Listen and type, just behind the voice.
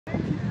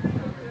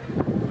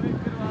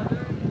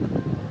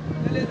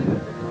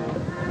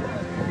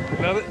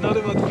Not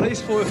a bad place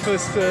for a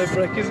first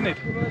break, isn't it?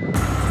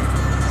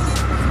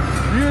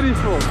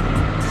 Beautiful.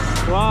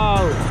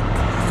 Wow.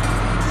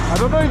 I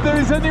don't know if there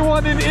is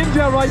anyone in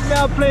India right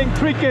now playing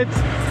cricket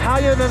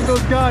higher than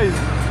those guys.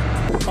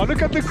 Oh,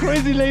 look at the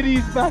crazy lady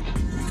is back.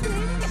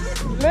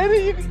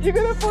 Lady, you're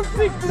gonna fall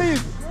sick,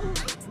 please.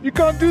 You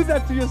can't do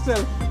that to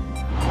yourself.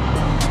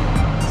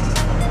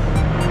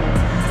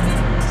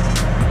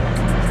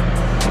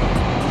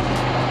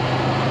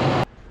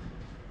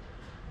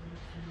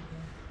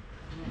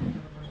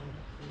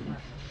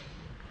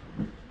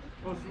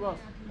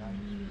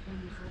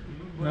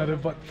 Not a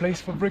bad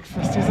place for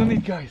breakfast, isn't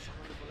it, guys?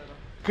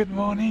 Good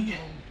morning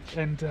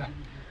and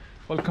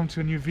welcome to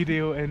a new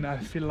video. And I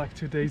feel like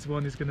today's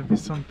one is going to be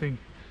something.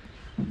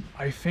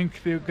 I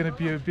think there's going to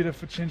be a bit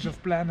of a change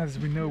of plan. As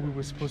we know, we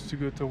were supposed to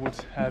go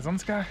towards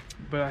Zanskar,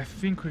 but I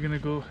think we're going to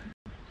go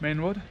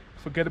main road.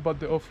 Forget about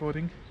the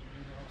off-roading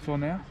for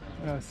now.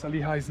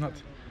 Saliha is not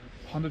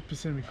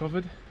 100%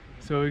 recovered,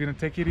 so we're going to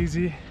take it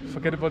easy.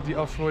 Forget about the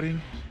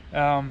off-roading.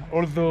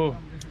 Although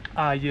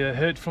I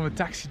heard from a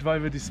taxi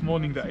driver this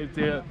morning that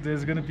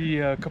there's going to be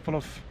a couple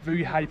of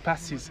very high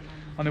passes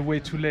on the way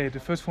to Leh. The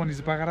first one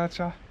is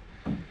Baralacha,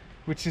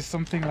 which is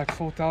something like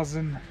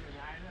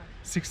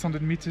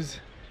 4,600 meters,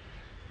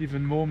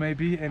 even more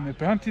maybe. And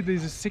apparently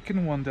there's a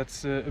second one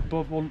that's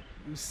above all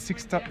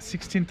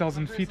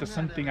 16,000 feet or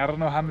something. I don't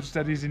know how much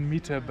that is in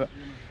meter, but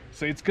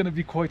so it's going to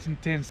be quite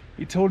intense.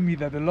 He told me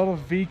that a lot of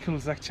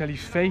vehicles actually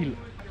fail.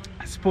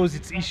 I suppose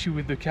it's issue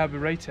with the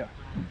carburetor.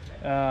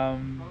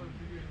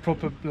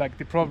 Like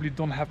they probably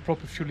don't have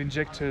proper fuel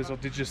injectors, or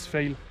they just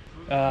fail.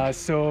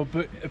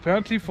 But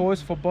apparently for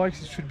us, for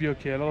bikes, it should be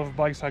okay. A lot of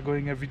bikes are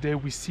going every day.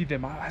 We see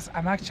them.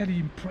 I'm actually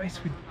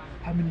impressed with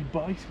how many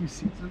bikes we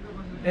see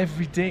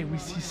every day. We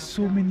see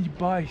so many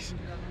bikes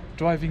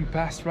riding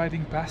past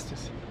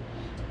us.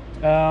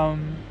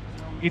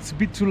 It's a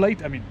bit too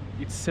late. I mean,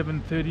 it's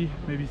 7:30,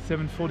 maybe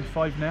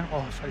 7:45 now.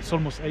 Oh, it's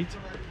almost 8.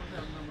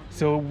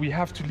 So we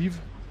have to leave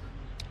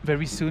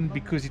very soon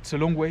because it's a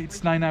long way.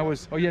 It's 9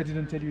 hours. Oh yeah, I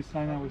didn't tell you it's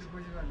 9 hours.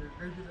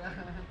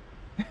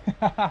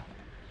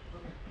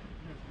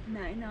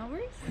 9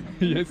 hours?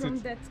 Yes, from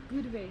that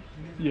good way.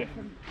 Yeah.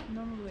 From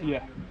normal way.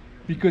 Yeah.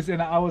 Because,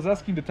 and I was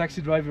asking the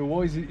taxi driver,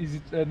 why is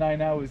it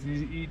 9 hours?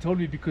 And he told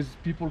me because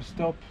people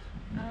stop,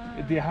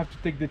 they have to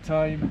take the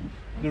time.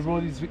 The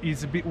road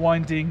is a bit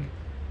winding.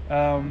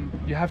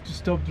 You have to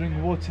stop, drink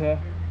water,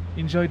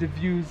 enjoy the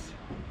views,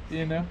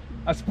 you know.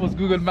 I suppose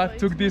Google Maps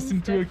took this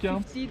into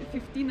account.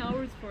 15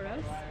 hours for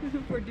us,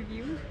 for the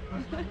view.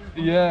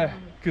 Yeah,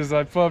 because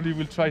I probably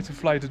will try to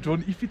fly the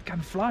drone, if it can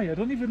fly. I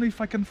don't even know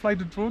if I can fly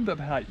the drone that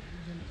high.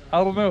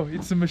 I don't know,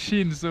 it's a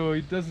machine, so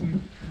it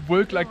doesn't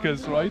work like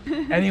us, right?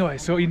 Anyway,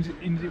 so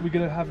we're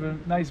gonna have a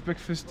nice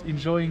breakfast,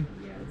 enjoying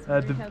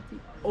the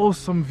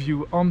awesome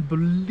view,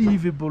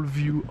 unbelievable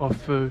view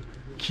of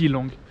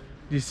Keelong.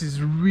 This is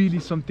really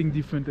something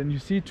different, and you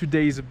see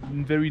today is a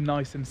very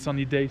nice and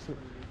sunny day, so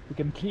you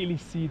can clearly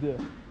see the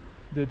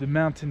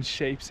mountain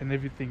shapes and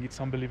everything. It's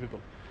unbelievable.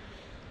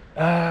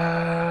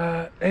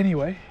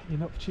 Anyway,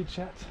 enough chit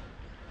chat.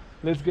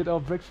 Let's get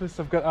our breakfast.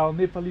 I've got our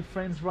Nepali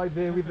friends right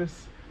there with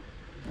us.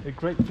 They're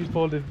great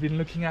people. They've been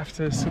looking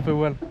after us super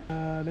well.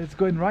 Let's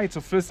go and ride. So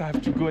first I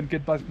have to go and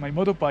get back my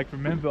motorbike.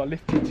 Remember, I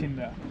left it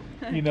in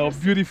our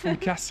beautiful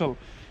castle,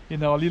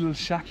 in our little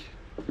shack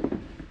a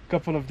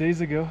couple of days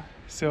ago.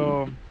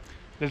 So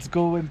let's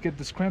go and get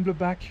the scrambler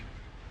back,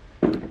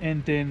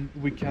 and then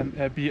we can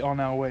be on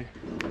our way.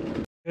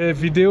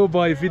 Video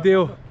by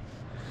video.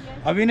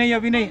 अभी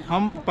नहीं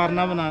हम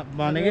परना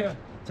बनेंगे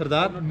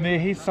सरदार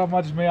नहीं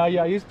समझ में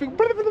आया. You speak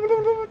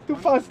too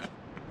fast.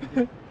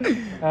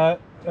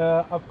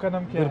 आपका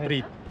नाम क्या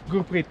है?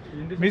 Gurpreet.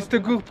 Mr.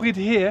 Gurpreet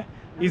here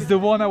is the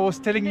one I was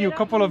telling you a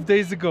couple of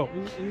days ago.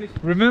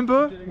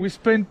 Remember, we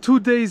spent 2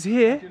 days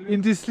here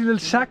in this little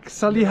shack.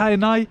 Saliha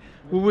and I,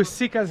 we were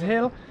sick as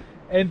hell.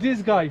 And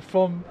this guy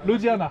from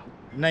Ludhiana.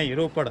 नहीं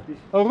रोपड़.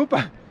 Oh,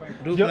 Rupa.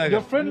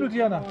 Your friend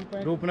Ludhiana.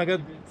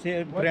 Rupnagar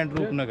से friend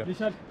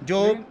Rupnagar.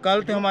 जो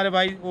कल थे हमारे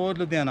भाई वो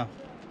लुधियाना.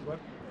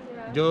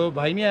 जो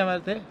भाई नहीं हमारे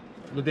थे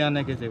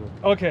लुधियाना के थे वो.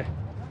 Okay.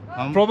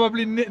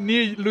 Probably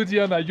near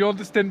Ludhiana. You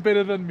understand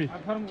better than me.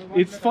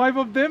 It's 5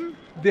 of them.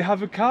 They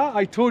have a car.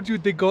 I told you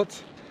they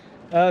got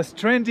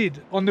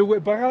stranded on the way.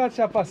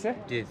 Baralacha Pass, eh?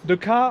 Yes. The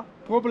car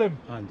problem.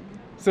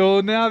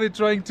 So now they're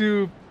trying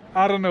to.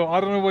 I don't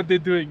know what they're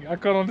doing. I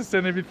can't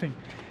understand everything.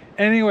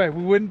 Anyway,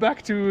 we went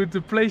back to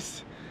the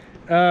place.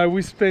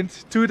 We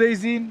spent 2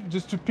 days in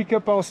just to pick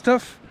up our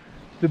stuff.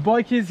 The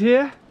bike is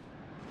here.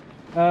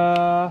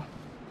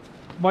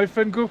 My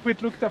friend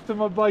Gurpreet looked after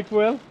my bike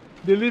well.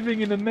 They're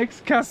living in the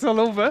next castle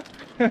over.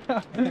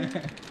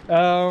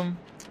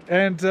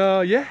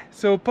 Yeah,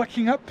 so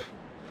packing up,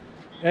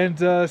 and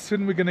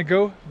soon we're gonna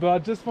go. But I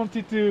just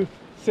wanted to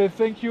say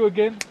thank you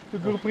again to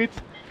Gurpreet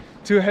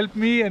to help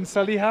me and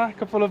Saliha. A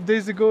couple of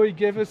days ago he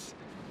gave us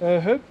a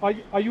herb. Are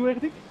you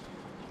Ayurvedic?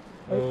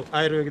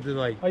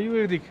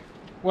 Ayurvedic,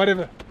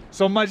 whatever,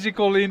 some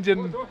magical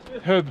Indian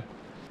herb.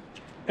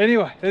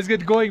 Anyway, let's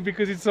get going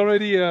because it's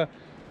already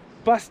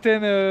past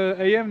 10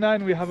 a.m. now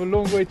and we have a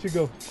long way to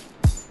go.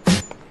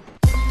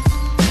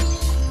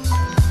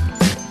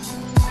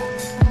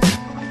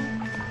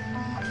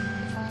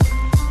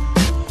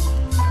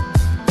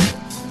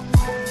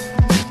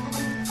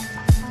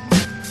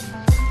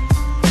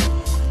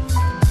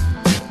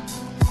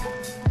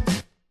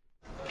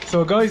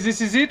 So guys,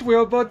 this is it. We're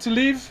about to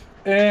leave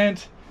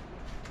and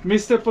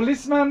Mr.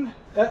 Policeman,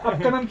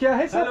 आपका नाम क्या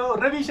है sir? Hello,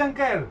 Ravi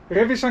Shankar.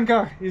 Ravi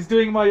Shankar is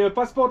doing my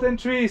passport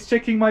entry. He's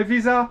checking my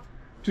visa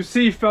to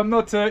see if I'm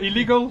not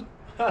illegal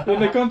in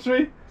the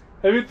country.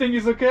 Everything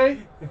is okay.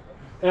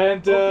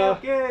 And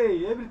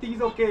Okay, everything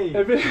is okay.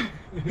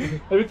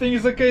 everything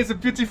is okay. It's a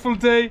beautiful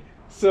day.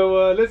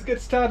 So let's get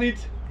started.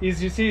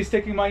 As you see, he's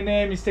taking my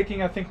name. He's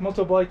taking, I think,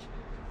 motorbike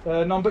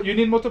number. You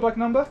need motorbike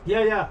number?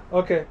 Yeah.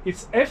 Okay,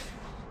 it's F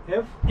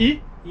F E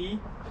E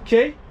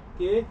K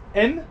K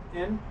N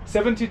N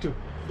 72.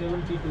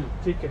 72.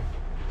 TK.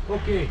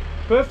 Okay.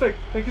 Perfect.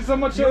 Thank you so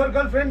much. Your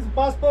girlfriend's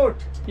passport.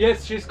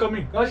 Yes, she's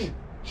coming. Coming.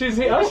 She's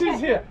here. Oh, she's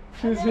here.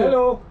 She's here.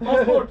 Hello,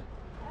 passport.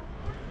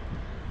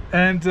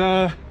 And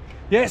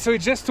yeah, so he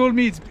just told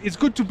me it's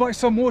good to buy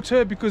some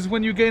water because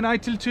when you gain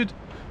altitude,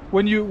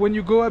 when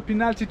you go up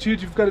in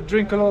altitude, you've got to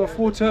drink a lot of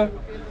water.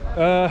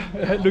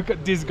 Look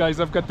at these guys.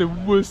 I've got the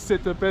worst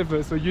setup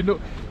ever. So you know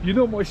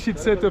my shit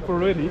setup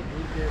already,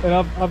 and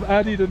I've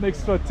added an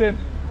extra 10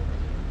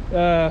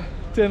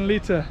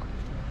 liter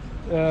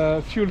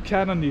fuel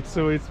can on it.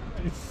 So it's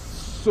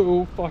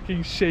so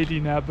fucking shady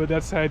now, but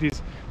that's how it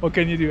is. What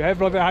can you do? Hey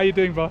brother, how you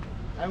doing, bro?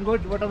 I'm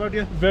good. What about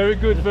you? Very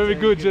good, very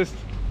good. Just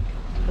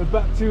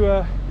about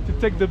to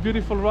take the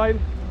beautiful ride,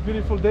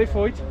 beautiful day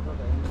for it.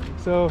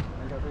 So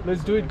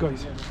let's do it,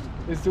 guys.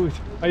 Let's do it.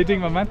 How you doing,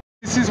 my man?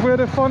 This is where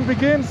the fun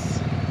begins.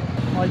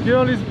 My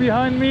girl is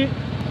behind me,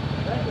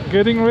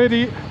 getting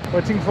ready,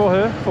 waiting for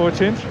her for a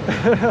change.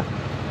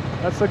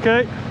 That's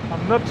okay.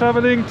 I'm not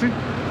traveling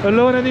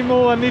alone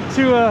anymore. I need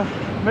to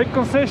make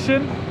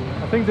concession.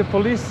 I think the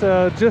police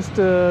just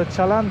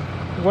challened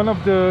one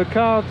of the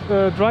car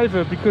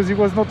driver because he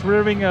was not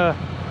wearing a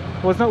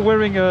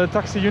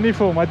taxi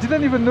uniform. I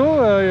didn't even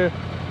know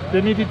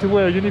they needed to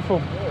wear a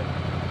uniform.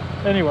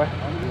 Anyway,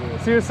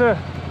 see you, sir.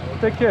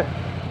 Take care.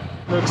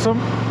 Look, some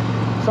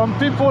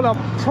people are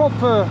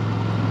proper.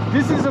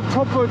 This is a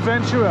proper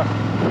adventurer.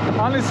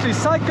 Honestly,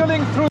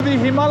 cycling through the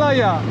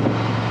Himalaya,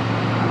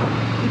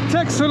 it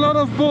takes a lot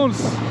of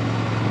balls.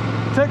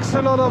 Takes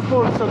a lot of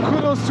balls. So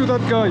kudos to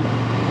that guy.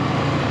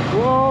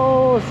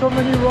 Whoa, so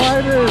many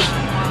riders.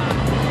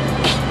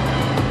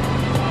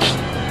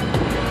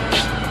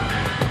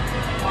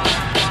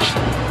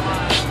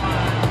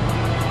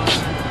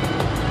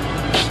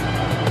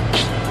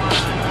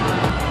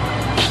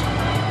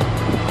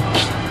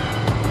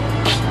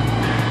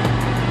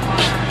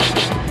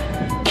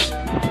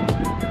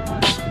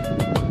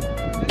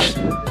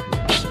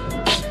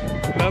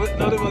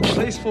 Not about the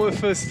place for a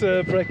first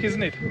break,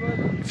 isn't it?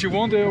 If you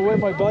wonder where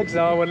my bags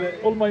are, well,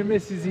 all my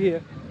mess is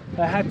here.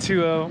 I had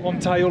to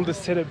untie all the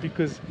setup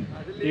because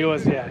it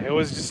was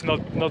just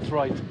not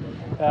right.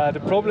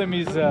 The problem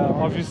is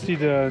obviously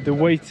the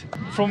weight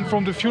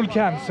from the fuel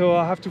can, so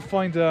I have to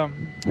find a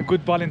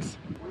good balance.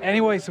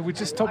 Anyway, so we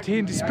just stopped here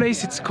in this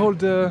place. It's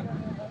called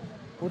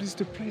what is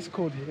the place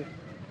called here?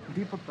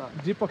 Deepak Taal.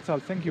 Deepak Taal.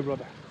 Thank you,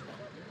 brother.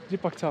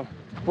 Deepak Taal.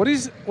 What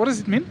does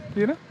it mean?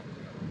 Do you know?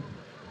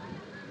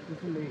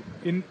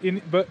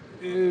 Deepak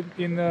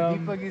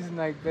is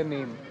like the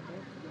name.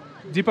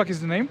 Deepak is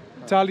the name.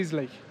 Taal is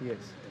lake. Yes.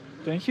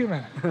 Thank you,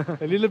 man.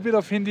 A little bit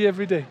of Hindi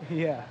every day.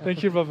 Yeah.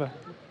 Thank you, brother.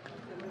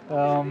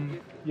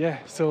 Yeah,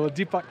 so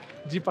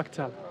Deepak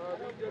Taal,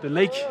 the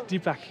lake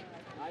Deepak,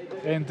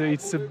 and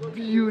it's a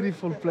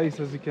beautiful place,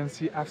 as you can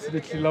see,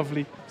 absolutely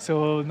lovely.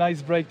 So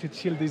nice break to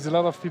chill. There's a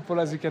lot of people,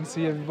 as you can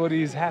see.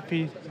 Everybody is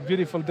happy. It's a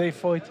beautiful day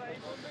for it.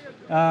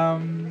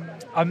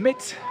 I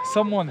met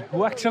someone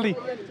who actually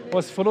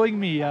was following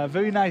me. A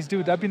very nice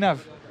dude, Abhinav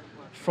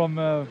from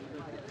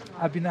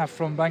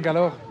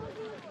Bangalore.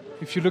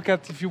 If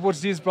you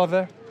watch this,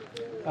 brother,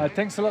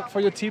 thanks a lot for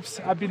your tips.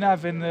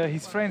 Abhinav and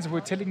his friends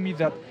were telling me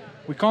that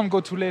we can't go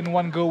to Leh in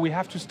one go. We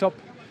have to stop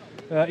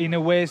in a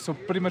way. So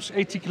pretty much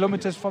 80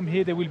 kilometers from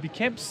here, there will be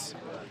camps.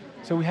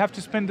 So we have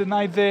to spend the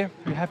night there.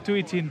 We have to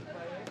eat in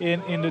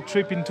the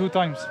trip in 2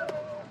 times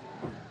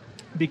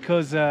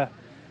because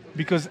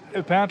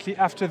apparently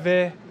after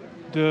there,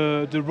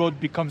 the road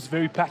becomes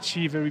very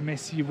patchy, very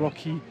messy,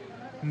 rocky,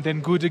 and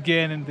then good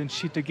again, and then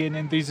shit again.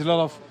 And there's a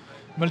lot of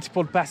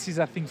multiple passes.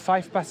 I think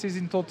 5 passes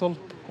in total,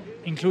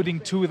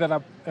 including 2 that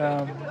are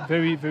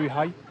very, very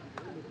high.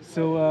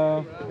 So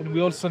and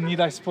we also need,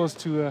 I suppose,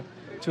 to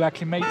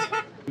acclimate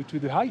to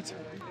the height.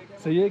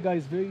 So yeah,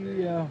 guys,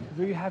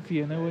 very happy.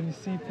 You know, when you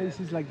see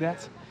places like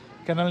that,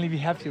 you can only be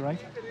happy, right?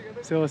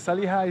 So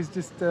Saliha is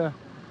just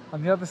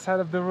on the other side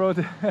of the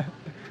road.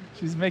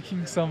 She's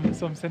making some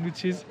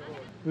sandwiches.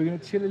 We're gonna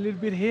chill a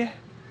little bit here,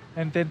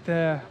 and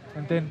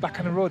then back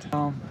on the road.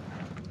 I'm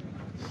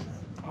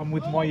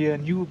with my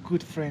new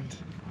good friend,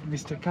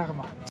 Mr.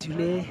 Karma.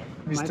 Today,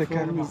 Mr. my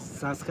Karma. is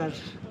Saskar.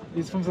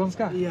 He's from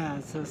Zanskar. Yeah,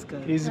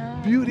 Sanskar. He's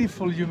a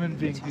beautiful human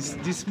being.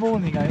 This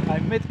morning I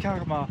met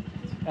Karma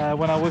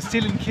when I was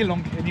still in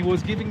Keelung, and he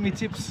was giving me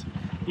tips.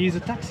 He's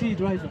a taxi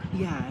driver.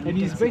 Yeah. And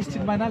he's based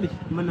in Manali.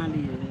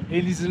 Manali.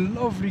 And he's a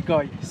lovely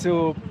guy.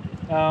 So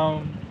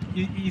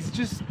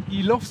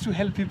he loves to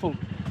help people.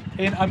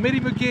 And I met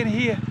him again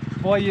here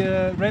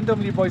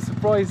randomly by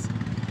surprise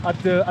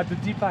at the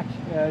Deepak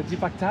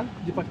Taal.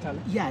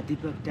 Yeah,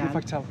 Deepak Taal.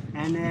 Deepak Taal.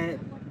 And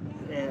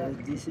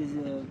this is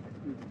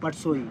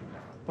Patsoi.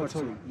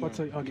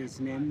 Patsoi, okay. His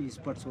name is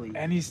Patsoi.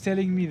 And he's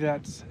telling me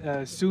that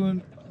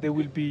soon there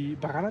will be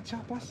Baralacha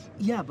Pass.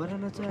 Yeah,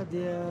 Baralacha,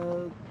 they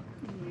are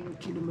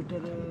kilometer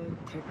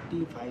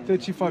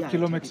 35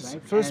 kilometers.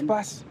 35. First and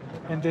pass,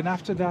 and then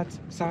after that,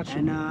 Sarchu.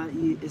 And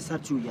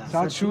Sarchu, yeah.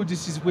 Sarchu,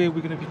 this is where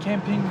we're going to be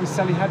camping with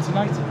Salihat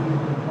tonight.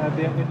 And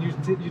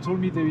you told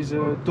me there is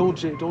a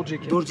Dorje camp.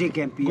 Dorje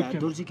camp, Good yeah.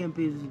 camp. Dorje camp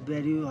is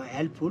very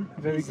helpful.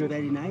 Very it's good.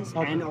 Very nice.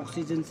 Okay. And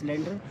oxygen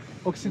cylinder.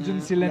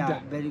 Oxygen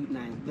cylinder. Yeah, very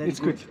nice. Very It's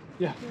good.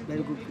 Yeah.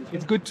 Very good.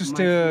 It's good to My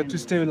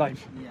stay friend. alive.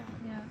 Yeah.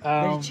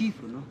 Very cheap,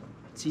 you know.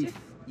 Cheap.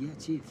 Yeah,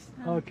 cheap.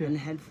 Okay. And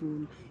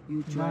helpful.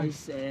 You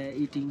choice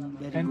eating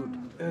very And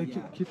good.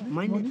 Yeah. kitne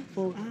Mine- money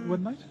for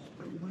one night?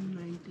 One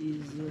night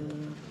is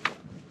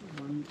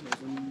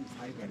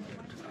 1,500.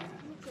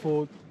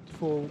 For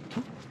two?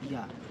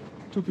 Yeah.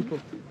 Two people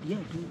Yeah,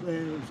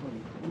 2,000.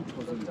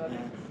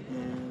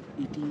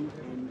 Eating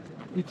and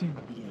eating.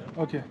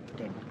 yeah, Okay.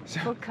 10.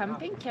 For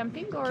camping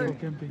or For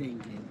camping.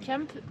 Playing.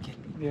 camp?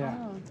 Yeah.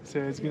 Oh. So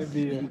it's gonna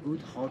be. Very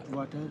good hot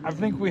water. I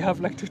think we have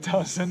like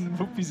 2,000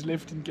 rupees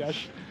left in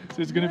cash,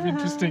 so it's gonna be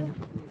interesting.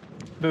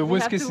 The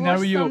worst have case to wash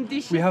scenario, some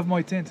dishes. we have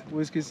my tent.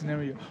 Worst case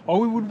scenario, or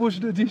we would wash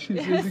the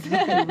dishes. Yes,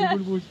 exactly. We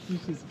would wash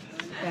dishes.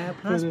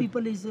 Plus But,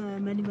 people is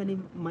many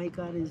my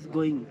car is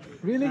going.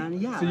 Really? And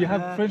yeah. So you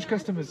have French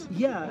customers.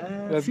 Yeah,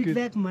 That's good.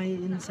 feedback my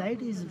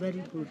inside is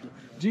very good.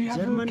 Do you have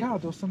German- a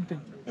card or something?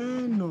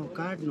 No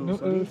card, no. No.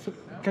 Sorry.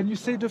 Can you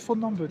say the phone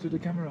number to the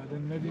camera?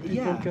 Then maybe people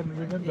Yeah. can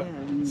remember.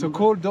 Yeah, So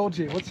call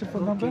Dorje. What's your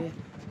phone number? Okay.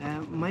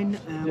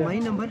 My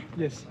number.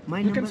 Yes. My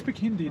you can number- speak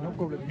Hindi, no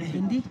problem.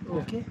 Hindi.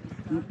 Okay.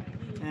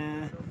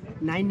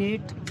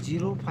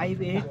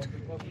 98058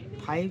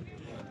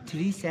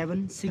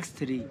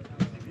 53763,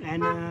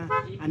 and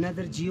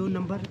another Geo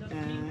number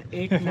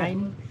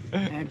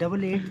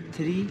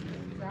 898883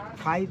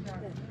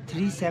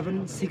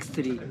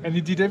 53763. And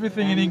he did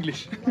everything in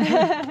English.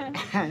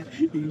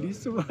 English.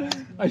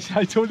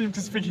 I told him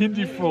to speak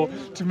Hindi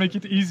to make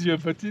it easier,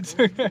 but it's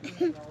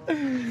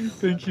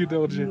thank you,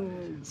 Dorje.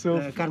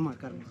 So, Karma.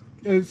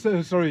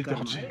 sorry,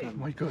 Karma, Dorje. karma.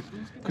 My God,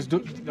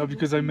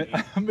 because I met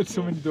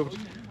so many Dorje.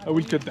 I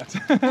will cut that.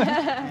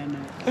 And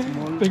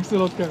small. Thanks a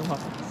lot, Karma.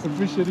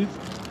 Appreciate it.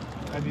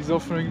 And he's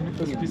offering me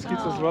those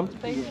biscuits as well.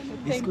 Thank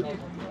you.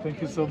 Thank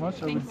you so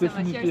much. I will Thanks so much.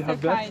 definitely You're so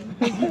have that. kind.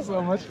 Thank you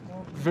so much.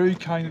 Very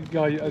kind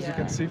guy, as you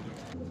can see.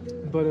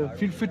 But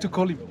feel free to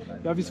call him.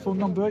 You have his phone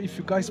number. If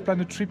you guys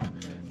plan a trip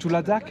to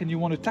Ladakh and you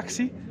want a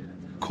taxi,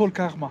 call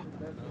Karma.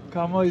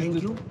 Karma is Thank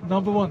the you.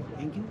 number one.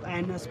 Thank you.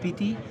 And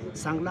Spiti,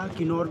 Sangla,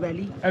 Kinnaur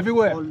Valley.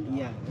 Everywhere. All,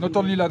 yeah. Not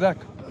only Ladakh.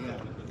 Yeah.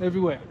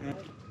 Everywhere.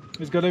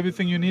 He's got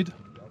everything you need,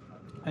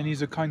 and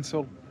he's a kind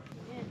soul.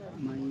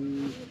 My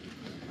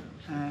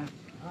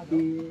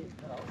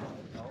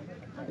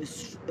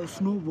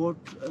snowboard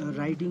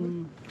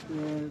riding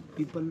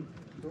people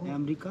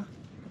America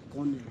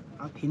कौन है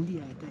आप हिंदी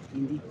आता है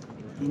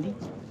हिंदी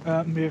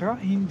मेरा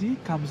हिंदी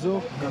कमजोर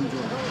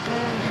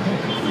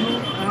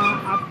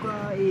आपका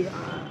ये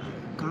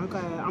कहाँ का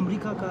है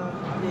अमेरिका का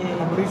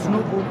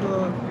snowboard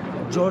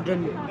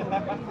Jordan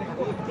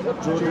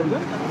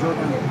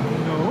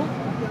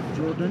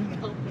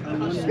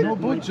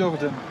Snowboard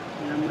Jordan.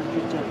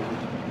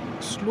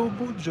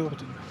 Slowboard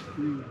Jordan.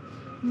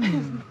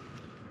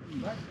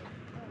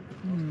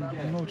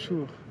 I'm not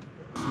sure.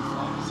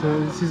 So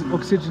this is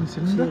oxygen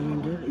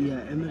cylinder.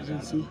 Yeah,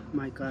 emergency.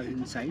 My car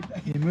inside.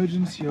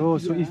 Emergency. Oh,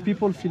 so if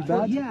people feel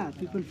bad, Yeah,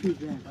 people feel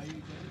bad.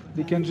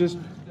 they can just.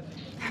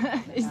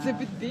 It's a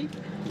bit big.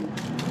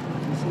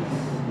 This is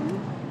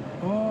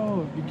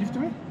Oh, you give to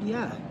me?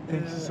 yeah.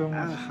 Thank you so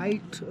much.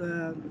 Height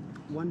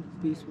one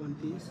piece.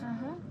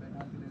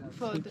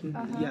 For the,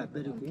 Yeah,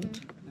 very good.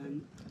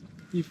 And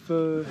If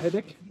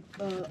headache,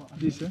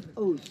 this.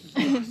 oh,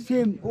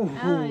 same. Oh,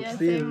 yeah, same.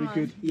 same one.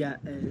 Good. Yeah,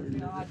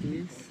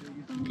 this.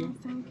 Okay.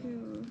 Thank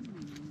you.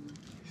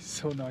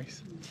 So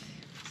nice.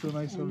 So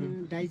nice of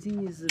him.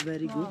 Dicing is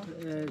very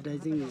good.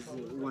 Dicing is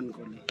one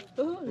color.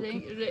 Oh,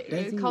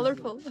 Dicing is-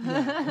 colorful.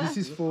 This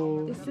is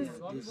for This is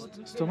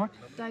stomach.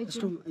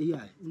 digestion.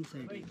 Yeah,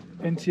 inside.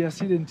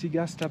 Anti-acid,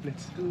 anti-gas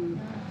tablets.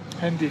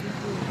 Handy.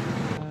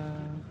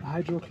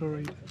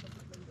 Hydrochloride.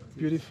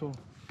 Beautiful.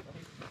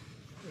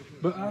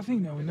 But I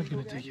think no, we're not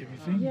going to take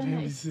everything. Yeah,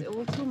 Maybe it's it's-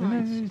 all too No, no,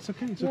 much. no, it's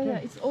okay. It's Yeah, okay.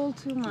 yeah, it's all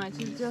too much.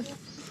 It's just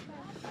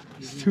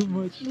It's too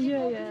much.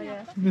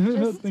 yeah. No,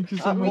 Just- thank you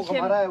so We much.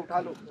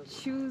 can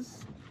choose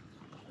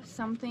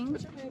something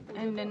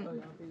and then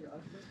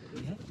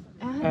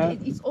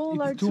it's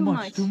all It's are too much.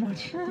 much. Too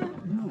much.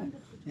 No,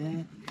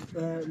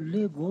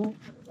 Leh go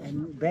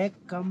and back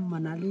come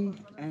Manali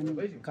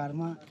and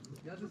Karma.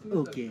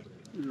 Okay.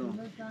 No.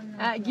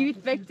 Give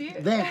it back to you.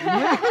 Back,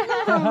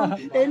 yeah.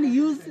 And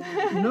use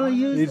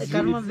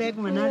Karma back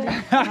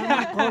Manali.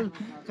 Karma call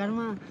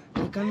Karma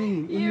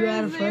coming. You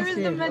are first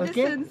the here,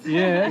 okay? medicines.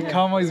 Yeah,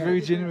 Karma is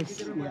very generous.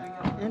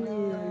 Yeah. And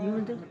you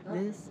want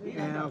this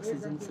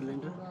oxygen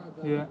cylinder?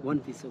 Yeah, One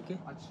piece, okay?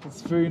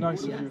 it's very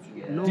nice of Yeah.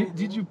 you. No.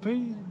 Did you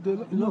pay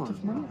a lot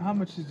of money? How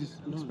much is this?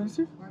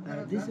 Expensive?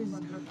 This is.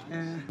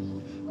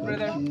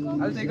 Brother,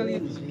 I'll take a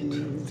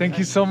leave. Thank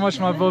you so much,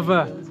 my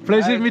brother.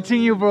 Pleasure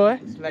meeting you, bro.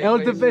 All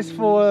the best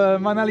for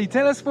Manali.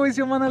 Tell us, what is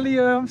your Manali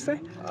homestay?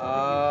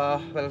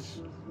 Well,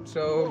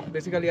 so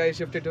basically I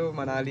shifted to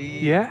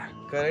Manali Yeah.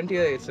 current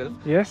year itself.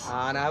 Yes.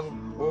 And I've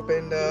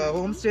opened a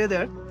homestay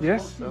there.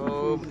 Yes.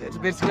 So it's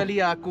basically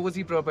a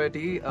cozy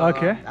property.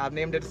 Okay. I've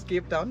named it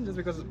Escape Town just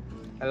because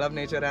I love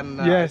nature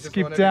and I Yes, just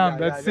keep wanted down.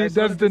 to- yeah, That's yeah, I it. just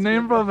That's wanted the to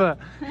name, escape brother.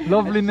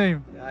 Lovely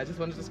name. Yeah, I just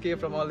wanted to escape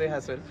from all the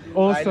hassle.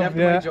 Awesome, I left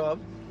yeah. my job.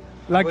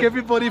 Like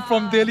everybody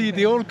from Delhi,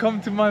 they all come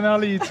to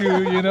Manali to,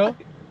 you know,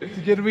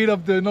 to get rid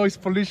of the noise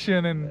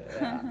pollution and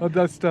all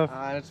that stuff.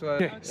 And it's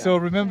Okay, so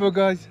remember,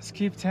 guys,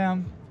 Skip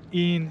Town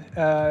in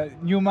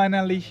New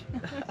Manali.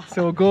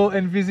 So go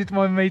and visit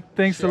my mate.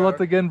 Thanks a lot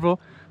Sure. again, bro.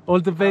 All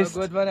the best.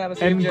 good one, have a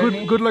safe And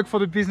journey. good luck for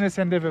the business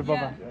endeavor,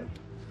 brother.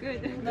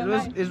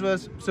 Good. It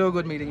was so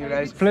good meeting you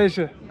guys.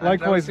 Pleasure. And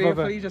Likewise, travel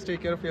brother. safely, just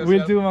take care of yourself.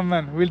 We'll do, my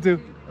man. We'll do.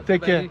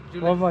 Take care. Bye.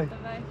 Bye bye.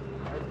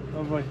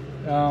 Bye-bye. Bye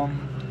bye.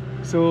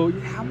 So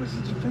how much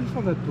did you pay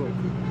for that, bro?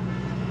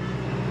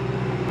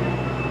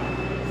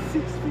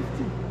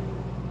 650.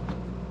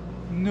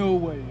 No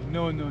way.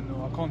 No.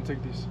 I can't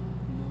take this.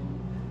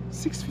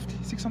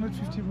 650.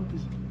 650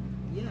 rupees.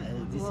 Yeah,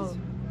 this Whoa.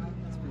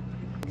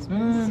 is.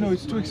 No.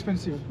 It's too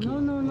expensive. No.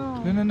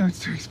 No. It's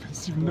too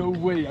expensive. No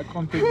way. I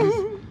can't take this.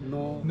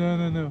 No.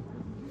 No.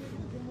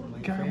 My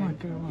Carry on, friend,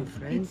 carry on. your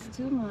friend, It's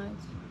too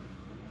much.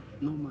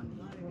 no money.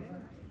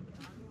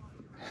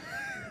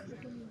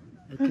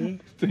 Okay.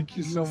 Thank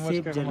you so much,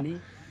 Safe Karma.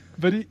 journey.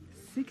 But it,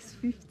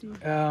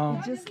 650.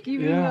 um, Just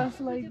giving yeah. us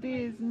like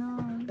this. No.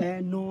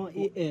 No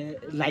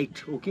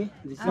light, okay?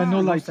 This No, no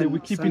light, sun, we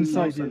keep sun,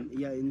 inside, sun.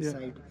 Yeah,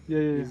 inside. Yeah.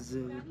 Is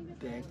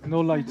back.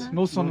 No light, no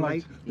No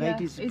sunlight. light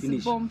Yeah, is it's a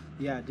finished. bomb.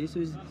 Yeah, this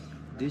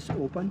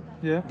open.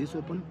 Yeah. This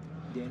open.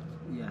 There.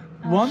 Yeah.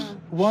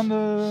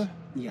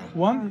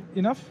 One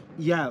enough?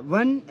 Yeah,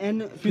 one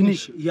and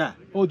finish. Yeah,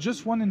 Oh,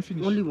 just one and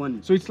finish. only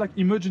one. So it's like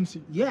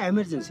emergency. Yeah,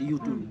 emergency. You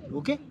too.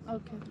 Okay.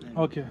 Okay.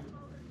 Okay.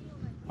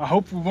 I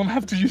hope we won't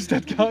have to use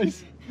that,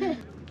 guys.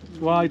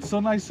 Wow, it's so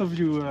nice of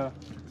you.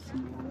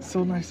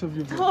 So nice of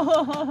you. Bro.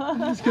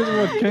 Let's get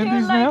what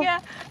candies like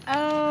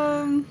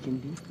now.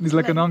 He's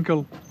like an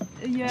uncle.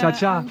 Yeah,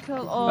 Cha-cha.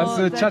 uncle, or That's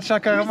a that cha-cha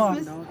karma.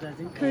 Christmas. Now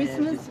doesn't.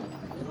 Christmas.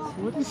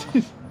 What is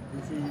this?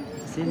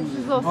 This Same.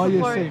 is also Oh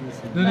yeah, for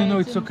same. No,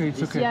 it's okay,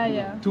 it's okay.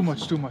 Yeah. Too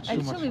much.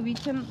 Actually, we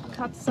can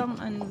cut some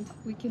and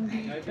we can do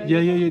it.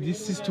 Yeah.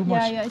 This is too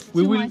much. Yeah, it's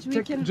we too will much. We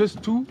take can-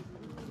 just two.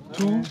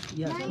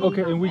 Yeah.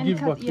 Okay, and we And give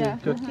cut, back. yeah.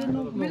 Cut. Okay,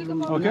 no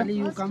problem. Okay. Finally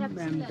you come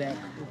and back.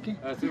 Okay.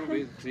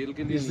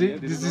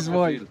 This is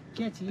why.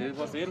 क्या चाहिए?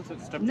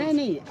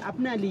 नहीं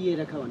अपना लिए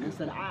रखा हुआ ना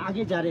sir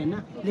आगे जा रहे हैं ना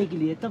लेके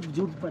लिए तब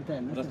जरूरत पड़ता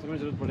है ना रास्ते में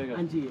जरूरत पड़ेगा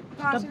हाँ जी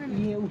तब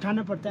ये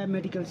उठाना पड़ता है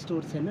मेडिकल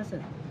स्टोर से ना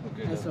सर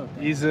ऐसा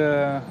होता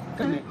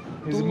है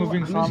He's तो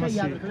moving हमेशा pharmacy.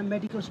 याद रखना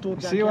medical store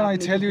See, when I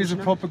tell you he's a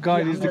proper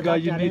guy, he's the guy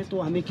you need. तो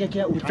हमें क्या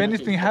क्या If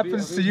anything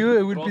happens to you,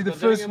 it would be the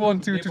first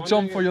one to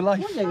jump for your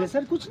life. हो जाएगा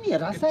sir कुछ नहीं है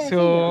रास्ता है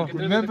So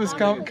remember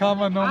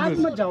Karma आज मत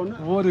numbers. जाओ ना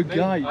What a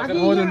guy, आगे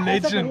what a यहाँ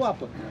ऐसा legend. करो आप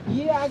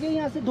ये आगे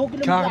यहाँ से 2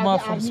 किलोमीटर Karma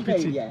आगे from आर्मी का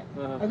Spiti. एरिया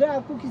है अगर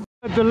आपको किसी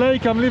At the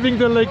lake, I'm leaving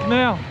the lake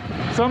now.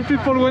 Some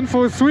people went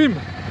for a swim.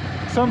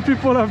 Some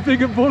people have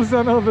bigger balls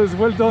than others.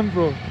 Well done,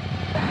 bro.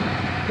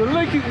 The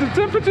lake, the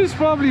temperature is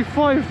probably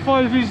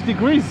 5-ish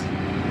degrees.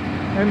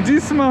 And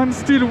this man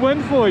still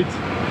went for it.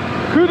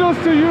 Kudos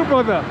to you,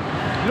 brother.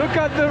 Look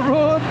at the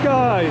road,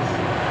 guys.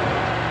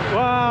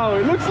 Wow,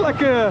 it looks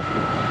like a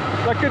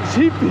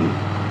GP.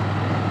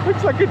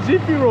 Looks like a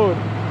GP road,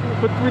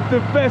 but with the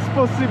best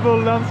possible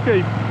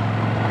landscape.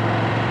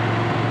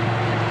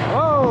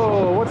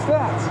 Oh, what's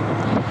that?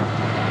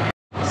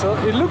 So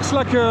it looks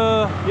like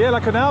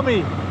like an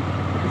army.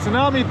 It's an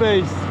army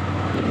base.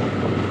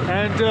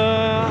 And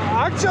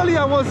actually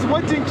I was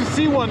waiting to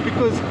see one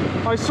because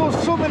I saw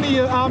so many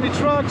army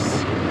trucks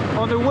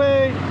on the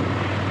way.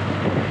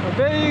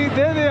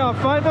 There they are,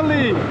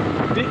 finally,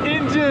 the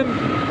Indian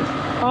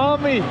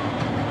army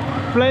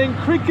playing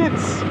cricket.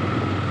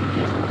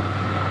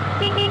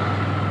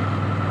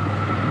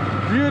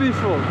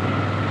 Beautiful.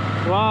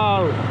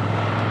 Wow.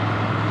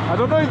 I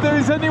don't know if there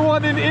is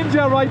anyone in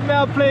India right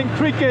now playing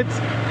cricket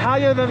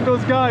higher than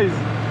those guys.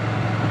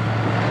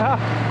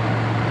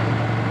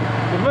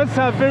 They must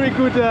have very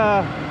good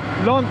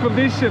lung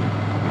condition,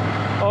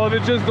 or they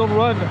just don't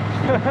run.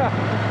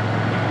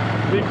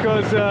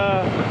 Because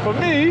for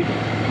me,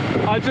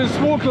 I just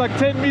walk like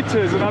 10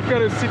 meters and I've got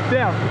to sit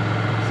down.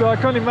 So I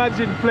can't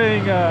imagine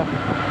playing,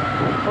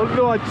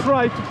 although I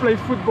tried to play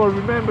football,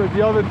 remember,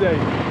 the other day.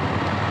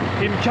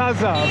 in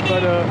Casa,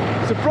 but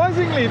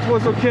surprisingly it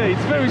was okay.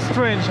 It's very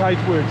strange how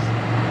it works.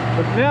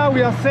 But now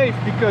we are safe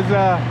because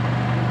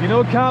you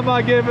know,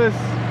 Karma gave us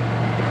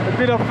a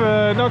bit of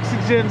an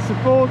oxygen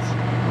support.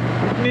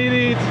 It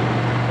needed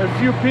a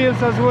few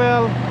pills as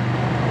well.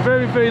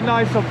 Very, very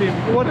nice of him.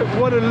 What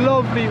a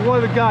lovely,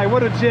 what a guy,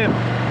 what a gem,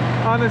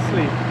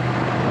 honestly.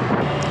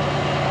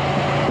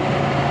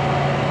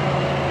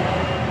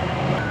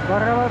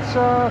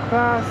 Baralacha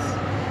Pass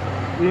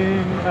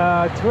in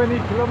 20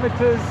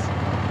 kilometers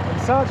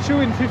and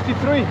Sarchu in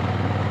 53.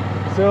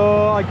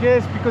 So I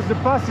guess because the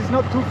pass is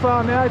not too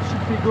far now, it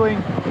should be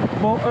going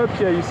more up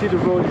here. You see the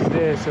road is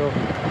there, so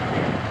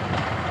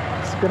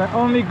it's gonna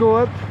only go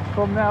up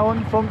from now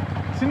on.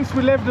 Since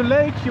we left the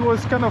lake, it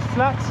was kind of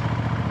flat.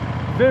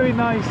 Very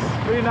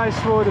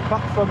nice road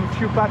apart from a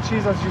few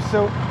patches as you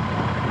saw.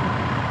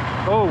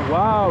 Oh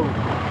wow!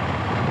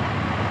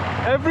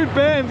 Every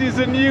bend is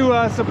a new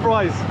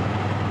surprise.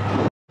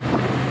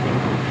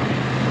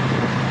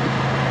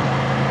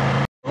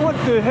 What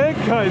the heck,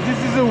 guys? This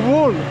is a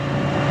wall.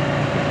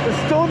 A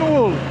stone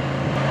wall.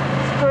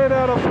 Straight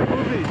out of the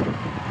movie.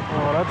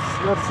 Oh,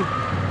 that's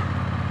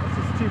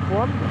a steep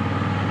one.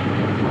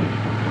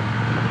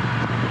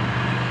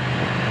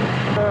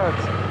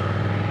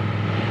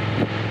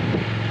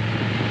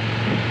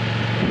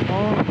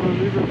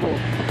 Unbelievable.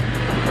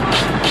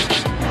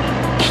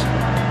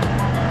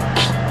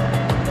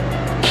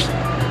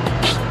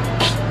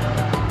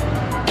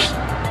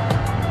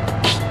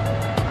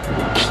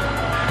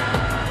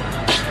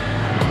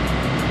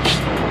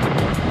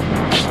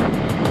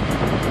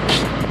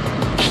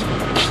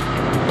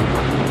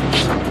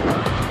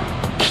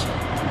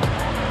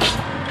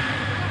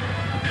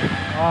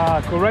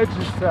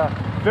 Courageous,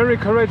 very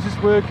courageous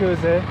workers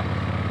there.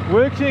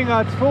 Working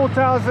at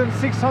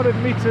 4,600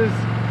 meters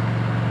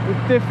with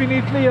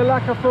definitely a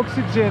lack of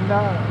oxygen.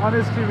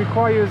 Honestly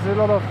requires a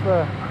lot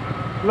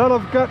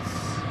of guts.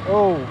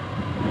 Oh,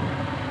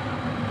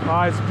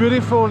 it's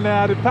beautiful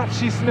now. The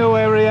patchy snow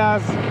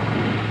areas,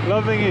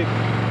 loving it.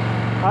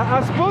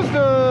 I suppose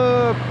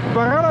the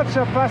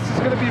Baralacha Pass is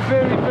going to be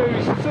very,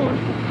 very soon.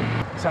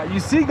 So you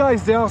see,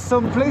 guys, there are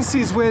some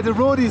places where the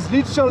road is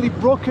literally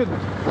broken.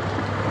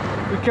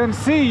 You can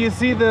see, you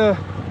see the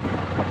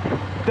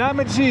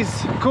damages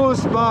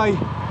caused by,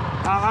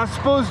 I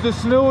suppose, the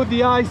snow,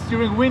 the ice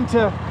during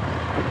winter,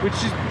 which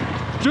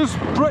just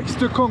breaks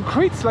the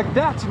concrete like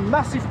that in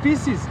massive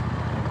pieces.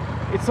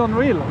 It's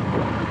unreal.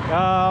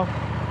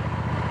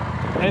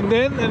 And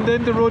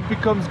then the road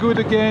becomes good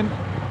again.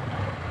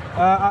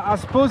 I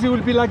suppose it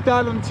will be like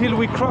that until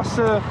we cross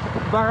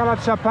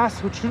Baralacha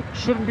Pass, which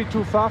shouldn't be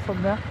too far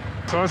from there.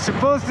 So I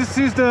suppose this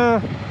is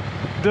the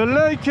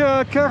lake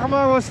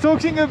Karma was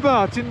talking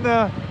about in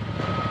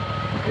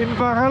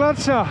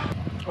Baralacha.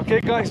 Okay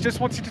guys, just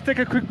wanted to take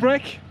a quick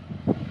break.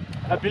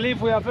 I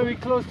believe we are very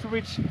close to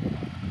reach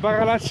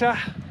Baralacha,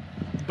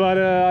 but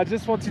I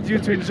just wanted you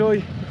to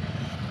enjoy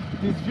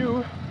this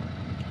view.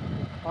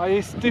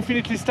 I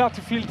definitely start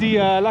to feel the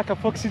lack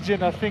of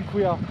oxygen. I think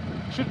we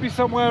should be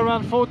somewhere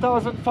around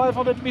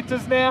 4,500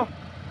 meters now.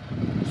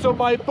 So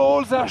my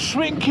balls are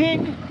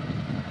shrinking,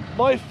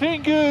 my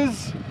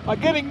fingers are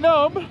getting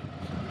numb,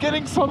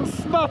 getting some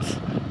snot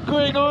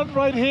going on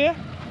right here.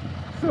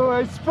 So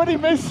it's pretty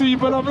messy,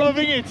 but I'm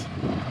loving it.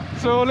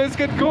 So let's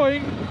get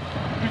going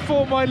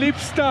before my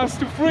lips starts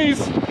to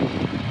freeze.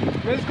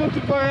 Let's go to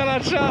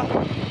Baralacha,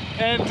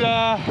 and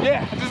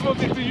yeah, I just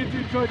wanted you to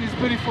enjoy this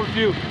beautiful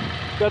view.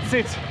 That's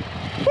it.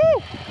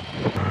 Woo!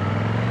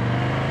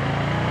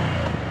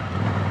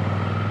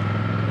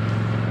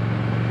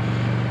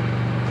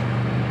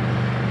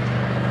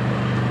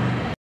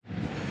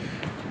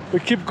 We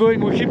keep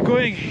going,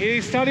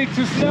 It started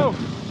to snow,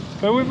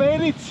 but we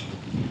made it.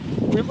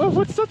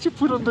 What's that you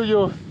put under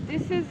your...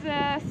 This is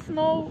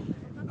snow.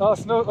 Oh,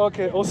 snow,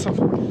 okay,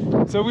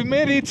 awesome. So we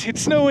made it,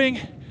 it's snowing.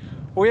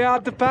 We are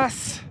at the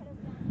pass.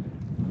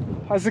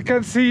 As you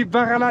can see,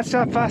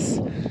 Baralacha Pass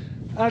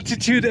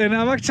altitude, and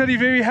I'm actually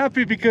very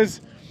happy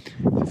because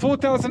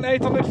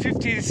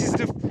 4,850, this is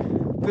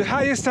the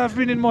highest I've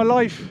been in my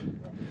life.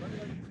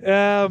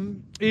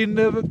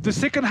 The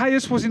second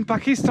highest was in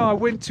Pakistan. I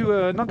went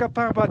to Nanga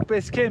Parbat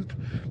base camp,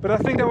 but I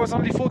think that was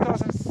only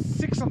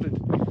 4,600.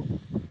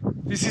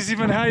 This is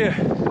even higher.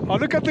 Oh,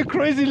 look at the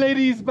crazy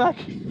lady is back.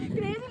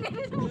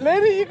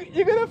 Lady,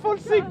 you're gonna fall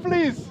sick,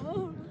 please.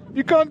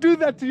 You can't do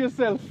that to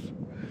yourself.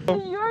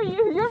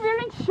 You're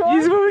wearing shorts.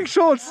 He's wearing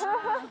shorts.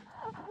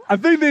 I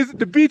think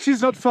the beach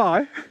is not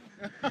far.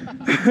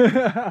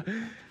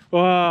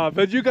 Wow,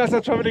 but you guys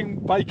are traveling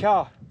by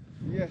car.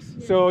 Yes.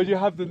 So you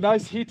have the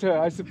nice heater,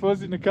 I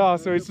suppose, in the car,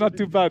 so it's not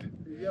too bad.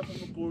 We are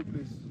from a cold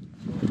place.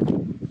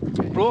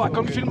 Bro, I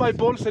can't feel my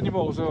balls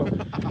anymore, so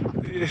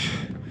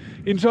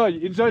enjoy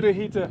the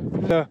heater.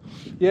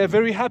 Yeah,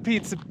 very happy.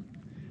 It's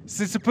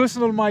a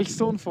personal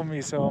milestone for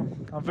me, so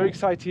I'm very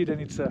excited,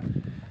 and it's a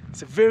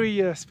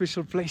very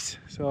special place,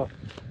 so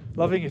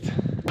loving it.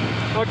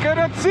 Okay,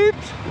 that's it.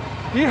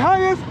 The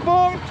highest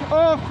point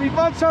of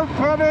Himachal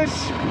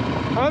Pradesh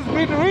has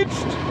been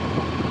reached.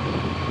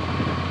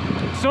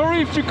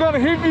 Sorry if you can't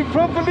hear me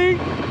properly.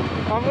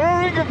 I'm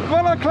wearing a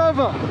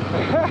balaclava.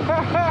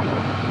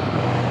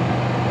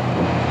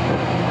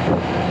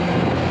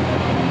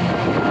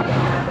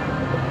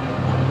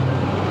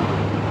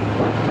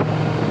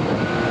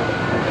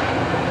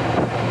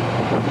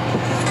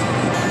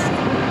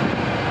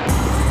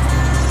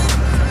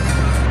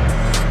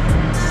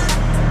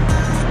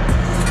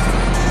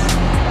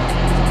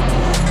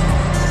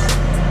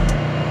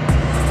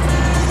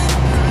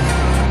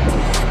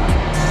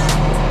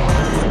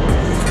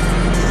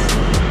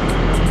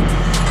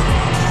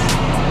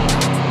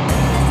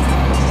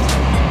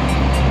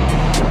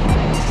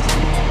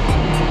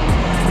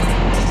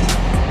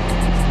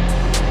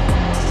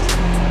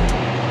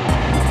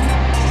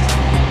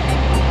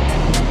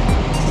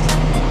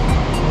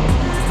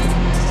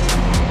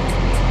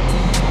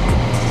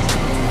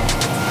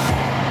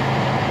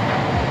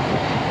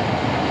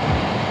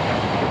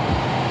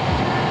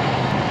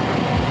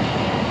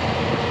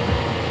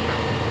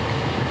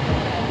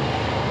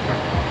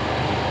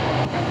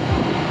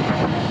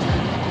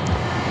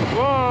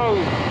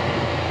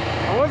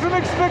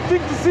 Expecting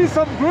to see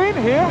some green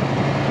here.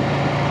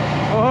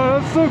 Oh,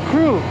 that's so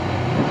cool.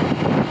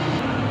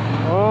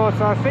 Oh,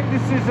 so I think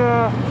this is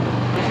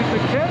it the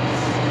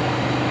camps?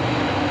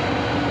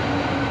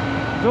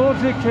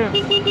 Dorje camps.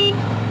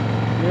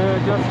 Yeah,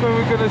 that's where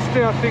we're gonna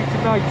stay, I think,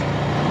 tonight.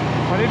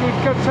 And then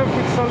we'll catch up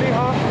with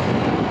Saliha.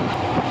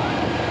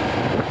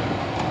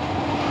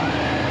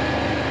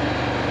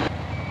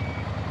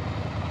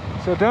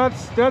 So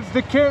that's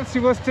the camps he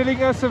was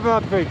telling us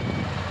about, mate.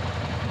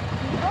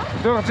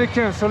 Dorje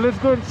camp. So let's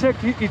go and check.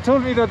 He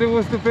told me that it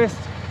was the best.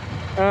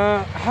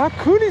 How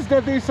cool is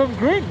that there's some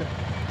green?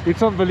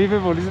 It's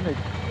unbelievable, isn't it?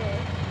 Yeah.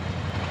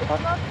 It's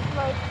not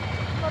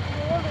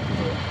reality.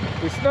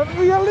 It's not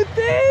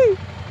reality!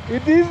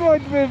 It is,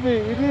 right, baby,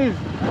 it is.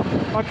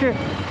 Okay.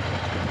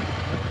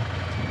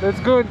 Let's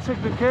go and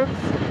check the camps.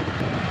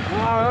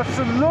 Wow, that's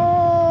a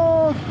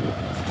long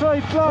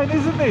straight line,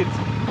 isn't it?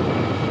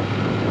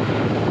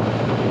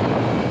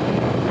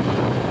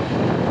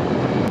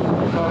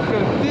 Oh, I've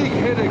got a big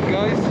headache,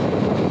 guys.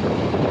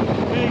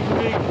 Big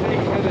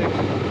headache.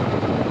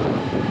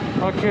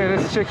 Okay,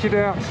 let's check it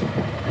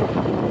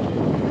out.